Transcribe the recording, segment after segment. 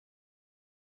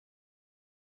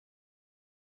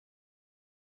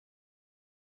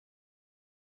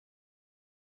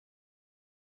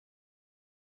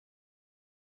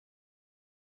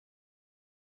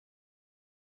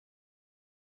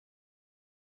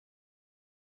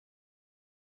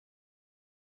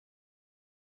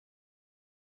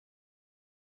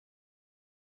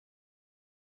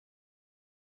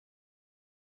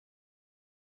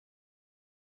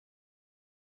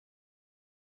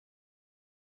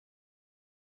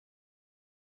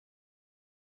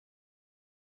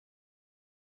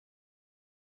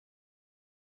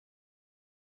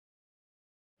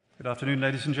Good afternoon,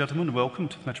 ladies and gentlemen. Welcome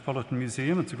to the Metropolitan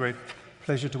Museum. It's a great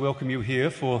pleasure to welcome you here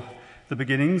for the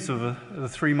beginnings of a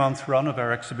 3-month run of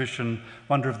our exhibition,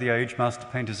 Wonder of the Age, Master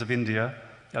Painters of India,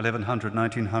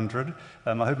 1100-1900.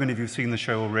 I hope many of you have seen the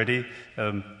show already.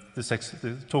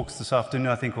 The talks this afternoon,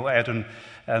 I think, will add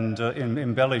and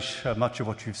embellish much of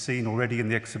what you've seen already in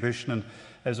the exhibition. And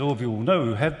as all of you will know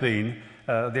who have been,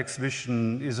 the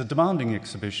exhibition is a demanding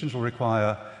exhibition. It will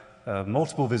require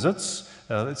multiple visits.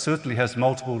 It certainly has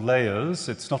multiple layers.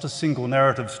 It's not a single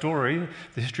narrative story,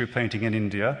 the history of painting in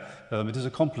India. It is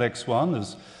a complex one.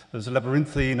 There's a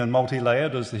labyrinthine and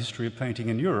multi-layered as the history of painting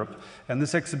in Europe. And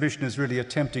this exhibition is really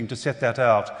attempting to set that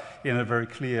out in a very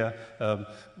clear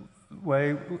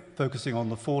way, focusing on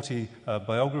the 40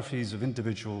 biographies of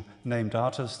individual named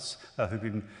artists who've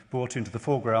been brought into the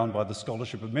foreground by the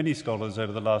scholarship of many scholars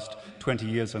over the last 20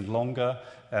 years and longer.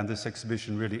 And this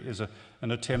exhibition really is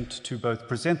an attempt to both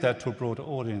present that to a broader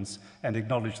audience and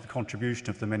acknowledge the contribution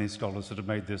of the many scholars that have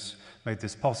made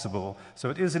this possible. So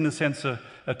it is, in a sense, a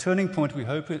turning point, we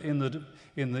hope, in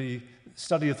the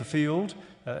study of the field.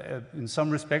 In some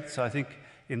respects, I think,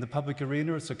 in the public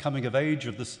arena, it's a coming of age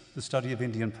of the study of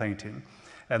Indian painting.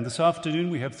 And this afternoon,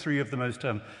 we have three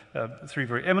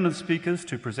very eminent speakers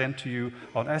to present to you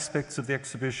on aspects of the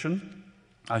exhibition.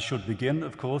 I should begin,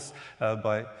 of course,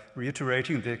 by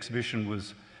reiterating the exhibition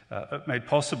was made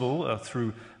possible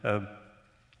through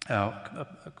our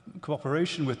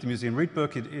cooperation with the Museum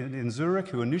Rietberg in Zurich,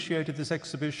 who initiated this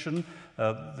exhibition.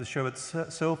 The show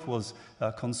itself was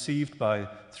conceived by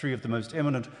three of the most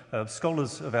eminent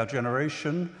scholars of our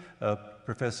generation,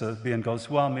 Professor B.N.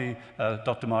 Goswami,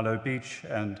 Dr. Milo Beach,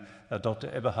 and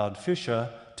Dr. Eberhard Fischer.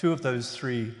 Two of those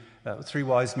three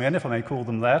wise men, if I may call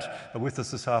them that, are with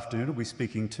us this afternoon, will be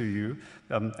speaking to you.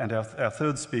 And our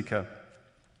third speaker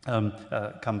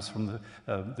comes from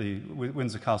the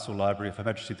Windsor Castle Library of Her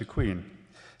Majesty the Queen.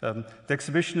 The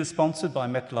exhibition is sponsored by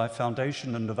MetLife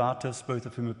Foundation and Novartis, both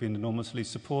of whom have been enormously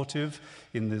supportive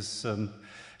in this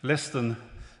less than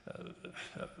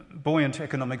buoyant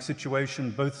economic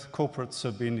situation. Both corporates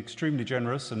have been extremely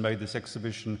generous and made this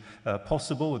exhibition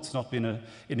possible. It's not been an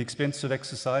inexpensive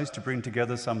exercise to bring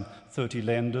together some 30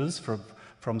 lenders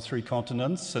from 3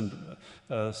 continents and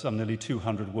some nearly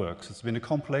 200 works. It's been a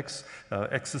complex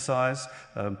exercise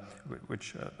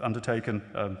which undertaken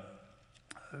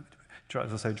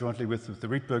as I say, jointly with the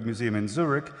Rietberg Museum in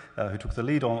Zurich, who took the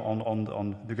lead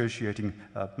on negotiating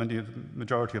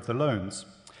majority of the loans.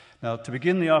 Now, to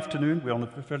begin the afternoon, we're on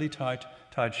a fairly tight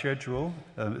schedule.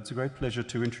 It's a great pleasure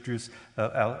to introduce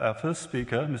our first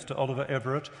speaker, Mr. Oliver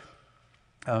Everett,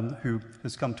 who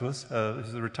has come to us.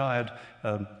 He's a retired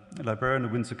librarian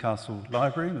of Windsor Castle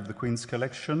Library of the Queen's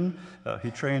Collection.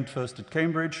 He trained first at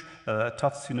Cambridge, at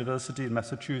Tufts University in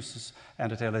Massachusetts,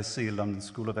 and at LSE, London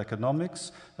School of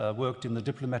Economics. Worked in the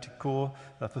diplomatic corps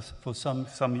for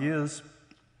some years.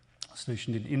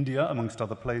 Stationed in India, amongst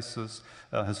other places,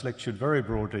 has lectured very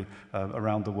broadly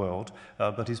around the world.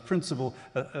 But his principal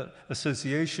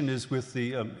association is with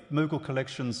the Mughal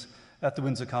collections at the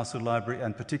Windsor Castle Library,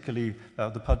 and particularly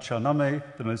the Padshah-Nameh,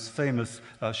 the most famous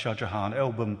Shah Jahan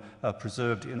album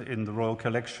preserved in the royal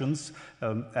collections,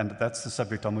 and that's the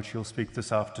subject on which he'll speak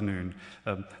this afternoon.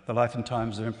 The Life and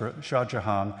Times of Emperor Shah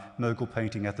Jahan, Mughal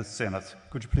painting at the zenith.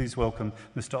 Could you please welcome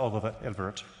Mr. Oliver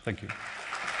Everett? Thank you.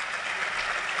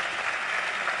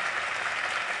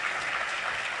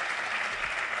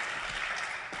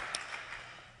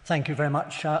 Thank you very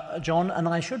much, John. And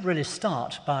I should really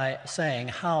start by saying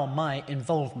how my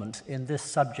involvement in this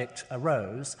subject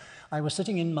arose. I was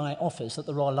sitting in my office at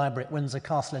the Royal Library at Windsor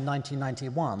Castle in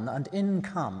 1991, and in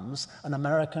comes an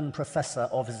American professor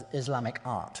of Islamic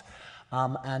art.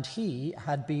 And he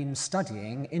had been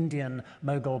studying Indian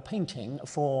Mughal painting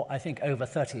for, I think, over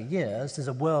 30 years. He's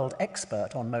a world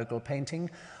expert on Mughal painting.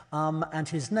 And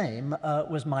his name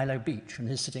was Milo Beach, and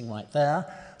he's sitting right there.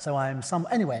 So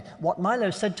anyway, what Milo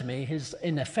said to me,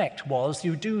 in effect, was,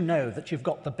 you do know that you've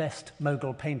got the best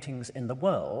Mughal paintings in the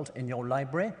world in your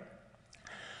library?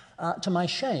 To my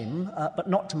shame, but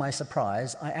not to my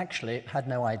surprise, I actually had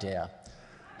no idea.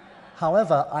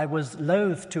 However, I was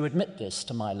loath to admit this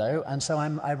to Milo, and so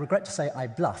I regret to say I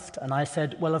bluffed, and I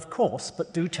said, well, of course,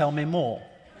 but do tell me more.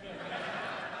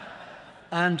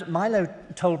 And Milo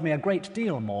told me a great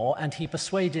deal more, and he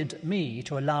persuaded me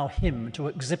to allow him to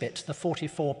exhibit the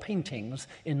 44 paintings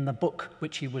in the book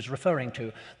which he was referring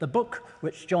to. The book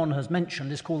which John has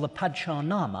mentioned is called the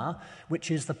Padshah-Nameh, which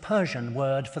is the Persian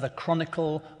word for the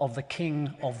chronicle of the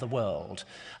king of the world.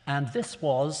 And this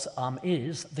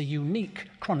is the unique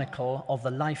chronicle of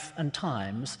the life and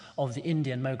times of the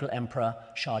Indian Mughal Emperor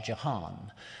Shah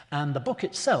Jahan. And the book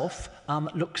itself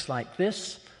looks like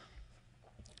this.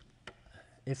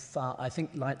 If I think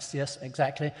lights, yes,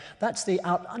 exactly. That's the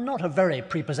not a very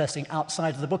prepossessing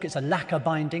outside of the book. It's a lacquer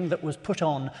binding that was put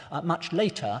on much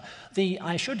later.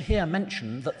 I should here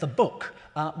mention that the book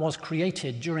was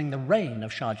created during the reign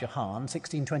of Shah Jahan,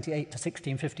 1628 to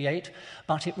 1658,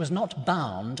 but it was not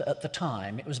bound at the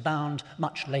time. It was bound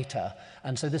much later,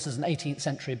 and so this is an 18th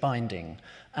century binding.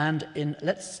 And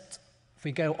if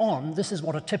we go on, this is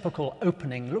what a typical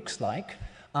opening looks like.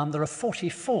 There are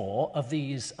 44 of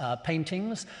these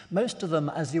paintings. Most of them,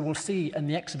 as you will see in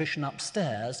the exhibition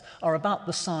upstairs, are about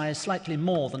the size, slightly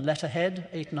more than letterhead,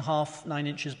 8.5, 9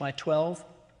 inches by 12.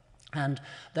 And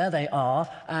there they are.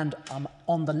 And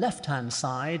on the left-hand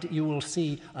side, you will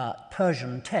see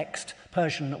Persian text.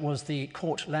 Persian was the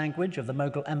court language of the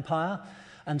Mughal Empire.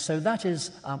 And so that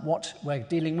is what we're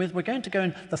dealing with. We're going to go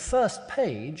in. The first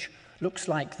page looks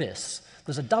like this.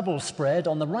 There's a double spread.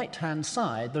 On the right-hand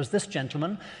side, there's this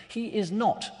gentleman. He is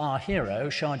not our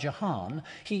hero, Shah Jahan.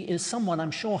 He is someone,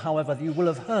 I'm sure, however, you will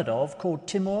have heard of, called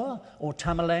Timur, or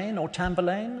Tamerlane, or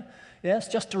Tamburlaine. Yes,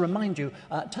 just to remind you,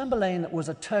 Tamburlaine was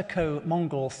a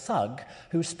Turco-Mongol thug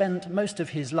who spent most of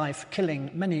his life killing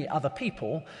many other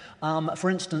people. For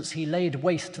instance, he laid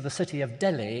waste to the city of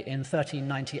Delhi in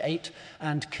 1398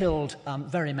 and killed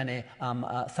very many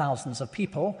thousands of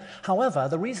people. However,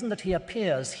 the reason that he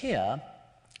appears here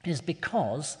is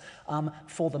because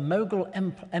for the Mughal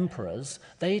emperors,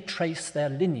 they trace their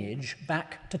lineage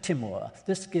back to Timur.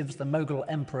 This gives the Mughal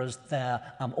emperors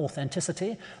their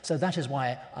authenticity, so that is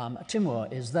why Timur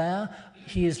is there.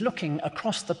 He is looking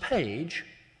across the page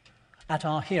at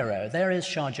our hero. There is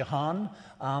Shah Jahan,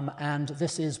 and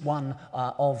this is one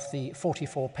of the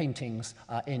 44 paintings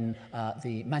in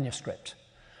the manuscript.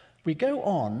 We go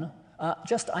on.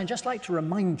 I'd just like to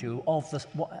remind you of the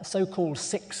so-called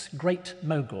 6 great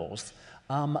Mughals.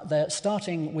 They're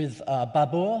starting with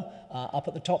Babur, up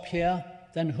at the top here,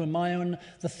 then Humayun.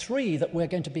 The 3 that we're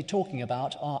going to be talking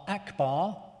about are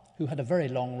Akbar, who had a very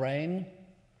long reign,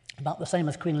 about the same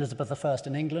as Queen Elizabeth I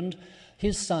in England,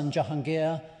 his son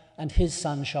Jahangir, and his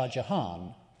son Shah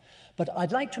Jahan. But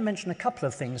I'd like to mention a couple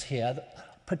of things here,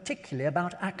 particularly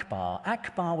about Akbar.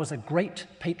 Akbar was a great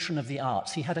patron of the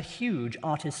arts. He had a huge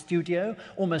artist studio,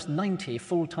 almost 90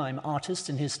 full-time artists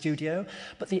in his studio.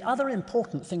 But the other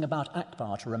important thing about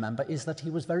Akbar to remember is that he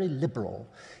was very liberal.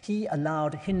 He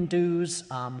allowed Hindus,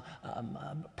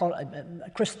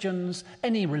 Christians,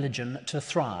 any religion to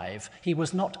thrive. He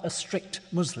was not a strict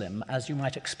Muslim, as you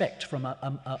might expect from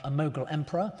a Mughal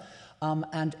emperor.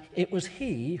 And it was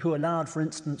he who allowed, for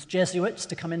instance, Jesuits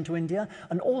to come into India,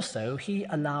 and also he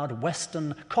allowed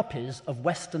Western copies of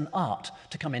Western art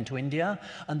to come into India,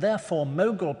 and therefore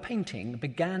Mughal painting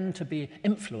began to be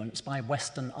influenced by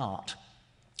Western art.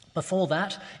 Before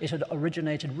that, it had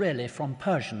originated really from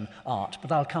Persian art,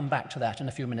 but I'll come back to that in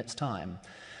a few minutes' time.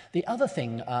 The other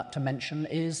thing to mention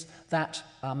is that,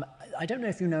 I don't know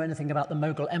if you know anything about the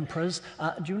Mughal emperors.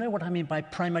 Do you know what I mean by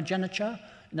primogeniture?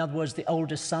 In other words, the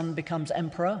oldest son becomes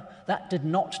emperor. That did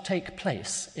not take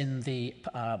place in the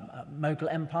Mughal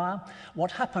Empire.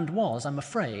 What happened was, I'm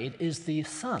afraid, is the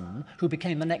son who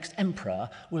became the next emperor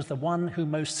was the one who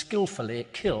most skillfully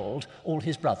killed all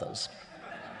his brothers.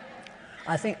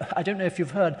 I don't know if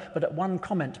you've heard, but one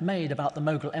comment made about the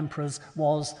Mughal emperors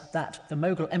was that the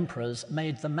Mughal emperors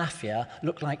made the mafia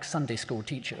look like Sunday school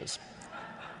teachers.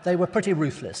 They were pretty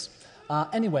ruthless.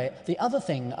 Anyway, the other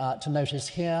thing to notice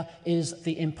here is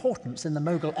the importance in the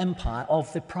Mughal Empire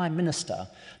of the Prime Minister.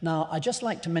 Now, I'd just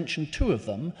like to mention 2 of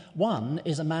them. One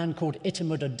is a man called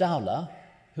Itimud-ad-Dawla,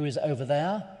 who is over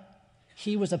there.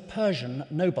 He was a Persian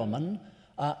nobleman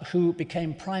who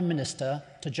became Prime Minister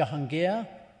to Jahangir,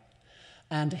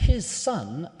 and his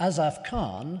son, Azaf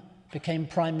Khan, became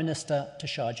Prime Minister to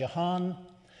Shah Jahan,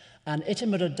 and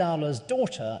Itimud-ad-Dawla's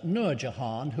daughter, Nur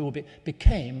Jahan, who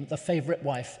became the favourite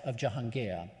wife of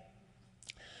Jahangir.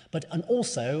 And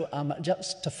also,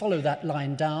 just to follow that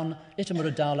line down,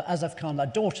 Itimud-ad-Dawla, Azaf Khan, their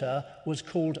daughter, was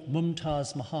called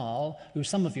Mumtaz Mahal, who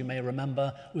some of you may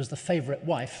remember was the favourite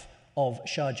wife of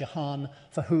Shah Jahan,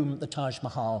 for whom the Taj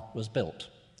Mahal was built.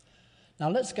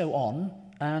 Now let's go on,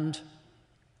 and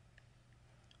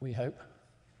we hope.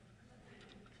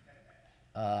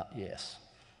 Yes.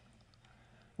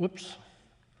 Whoops.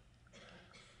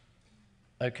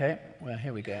 Okay, well,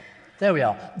 here we go. There we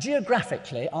are.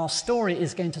 Geographically, our story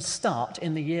is going to start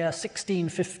in the year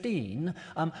 1615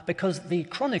 because the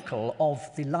chronicle of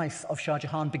the life of Shah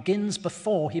Jahan begins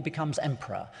before he becomes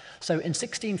emperor. So in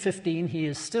 1615, he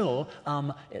is still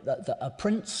a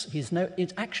prince. He's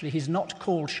not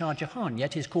called Shah Jahan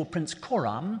yet. He's called Prince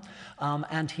Khurram,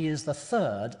 and he is the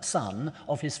 3rd son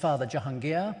of his father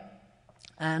Jahangir.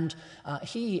 And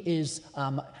he is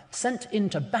sent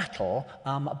into battle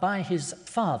by his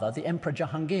father, the Emperor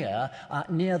Jahangir,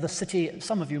 near the city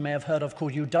some of you may have heard of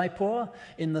called Udaipur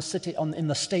in the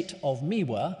state of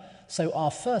Mewa. So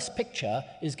our first picture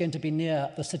is going to be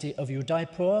near the city of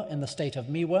Udaipur in the state of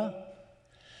Mewa.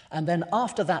 And then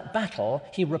after that battle,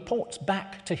 he reports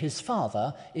back to his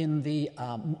father in the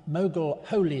Mughal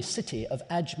holy city of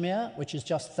Ajmer, which is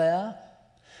just there.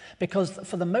 Because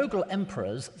for the Mughal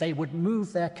emperors, they would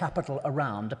move their capital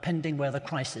around depending where the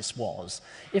crisis was.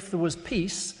 If there was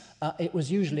peace, it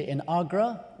was usually in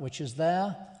Agra, which is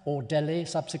there, or Delhi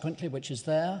subsequently, which is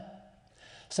there.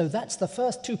 So that's the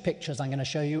first two pictures I'm going to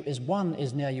show you. One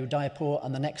is near Udaipur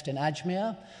and the next in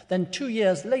Ajmer. Then 2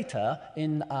 years later,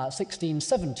 in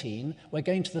 1617, we're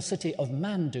going to the city of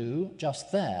Mandu,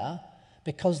 just there,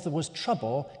 because there was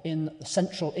trouble in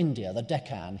central India, the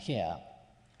Deccan here.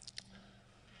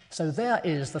 So there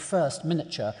is the first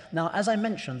miniature. Now, as I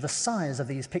mentioned, the size of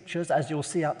these pictures, as you'll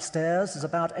see upstairs, is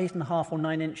about 8.5 or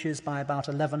 9 inches by about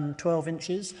 11, 12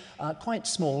 inches, quite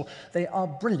small. They are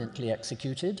brilliantly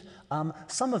executed.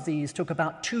 Some of these took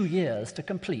about 2 years to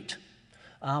complete.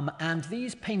 And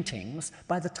these paintings,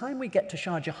 by the time we get to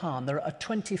Shah Jahan, there are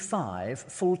 25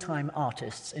 full-time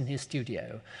artists in his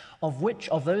studio, of which,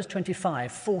 of those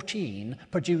 25, 14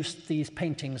 produced these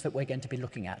paintings that we're going to be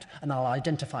looking at, and I'll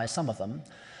identify some of them.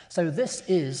 So this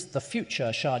is the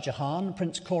future Shah Jahan,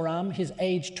 Prince Khurram. He's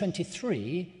aged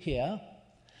 23 here,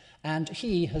 and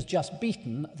he has just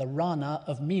beaten the Rana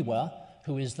of Mewa,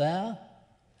 who is there.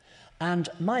 And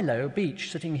Milo Beach,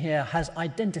 sitting here, has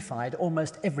identified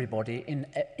almost everybody in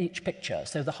each picture,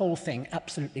 so the whole thing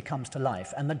absolutely comes to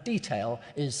life, and the detail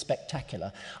is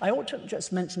spectacular. I ought to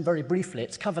just mention very briefly,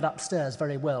 it's covered upstairs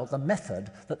very well, the method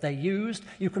that they used.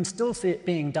 You can still see it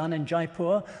being done in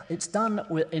Jaipur. It's done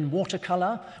in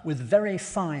watercolour with very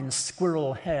fine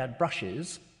squirrel-haired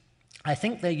brushes. I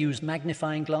think they used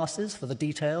magnifying glasses for the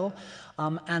detail,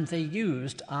 and they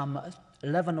used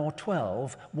 11 or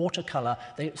 12 watercolour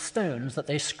stones that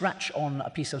they scratch on a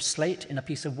piece of slate in a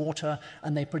piece of water,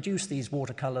 and they produce these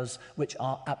watercolours which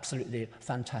are absolutely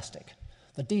fantastic.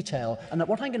 The detail, and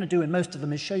what I'm going to do in most of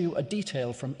them is show you a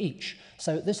detail from each.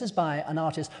 So this is by an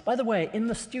artist. By the way, in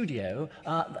the studio,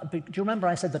 do you remember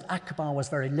I said that Akbar was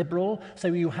very liberal? So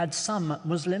you had some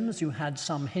Muslims, you had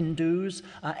some Hindus,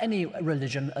 any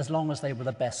religion, as long as they were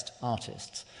the best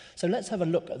artists. So let's have a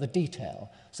look at the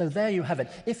detail. So there you have it.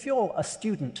 If you're a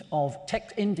student of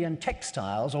Indian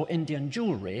textiles or Indian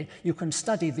jewellery, you can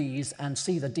study these and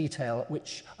see the detail,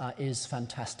 which is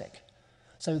fantastic.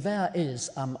 So there is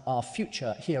our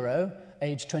future hero,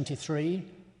 age 23.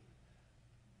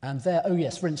 And there, oh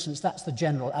yes, for instance, that's the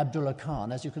General Abdullah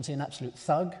Khan, as you can see, an absolute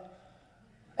thug.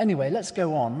 Anyway, let's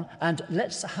go on, and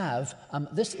let's have,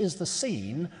 this is the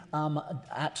scene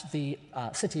at the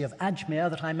city of Ajmer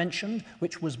that I mentioned,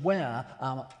 which was where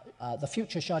the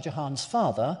future Shah Jahan's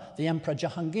father, the Emperor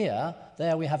Jahangir,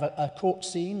 there we have a court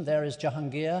scene, there is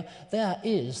Jahangir, there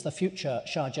is the future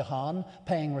Shah Jahan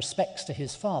paying respects to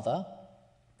his father.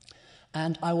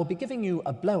 And I will be giving you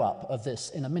a blow-up of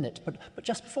this in a minute, but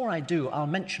just before I do, I'll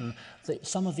mention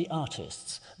some of the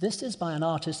artists. This is by an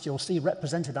artist you'll see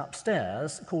represented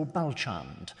upstairs called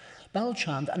Balchand.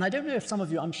 Balchand, and I don't know if some of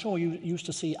you, I'm sure you used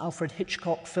to see Alfred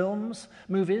Hitchcock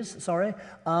movies. Do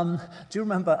you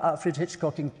remember Alfred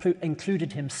Hitchcock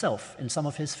included himself in some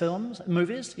of his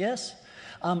movies, yes?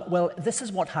 Well, this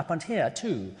is what happened here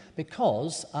too,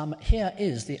 because here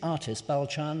is the artist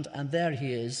Balchand, and there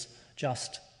he is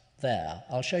just there.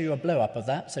 I'll show you a blow-up of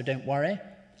that, so don't worry.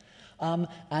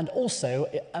 And also,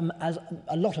 as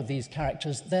a lot of these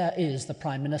characters, there is the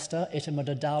Prime Minister,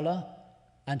 Itamud-ud-Dawla,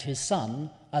 and his son,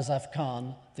 Azaf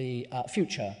Khan, the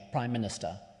future Prime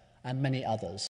Minister, and many others.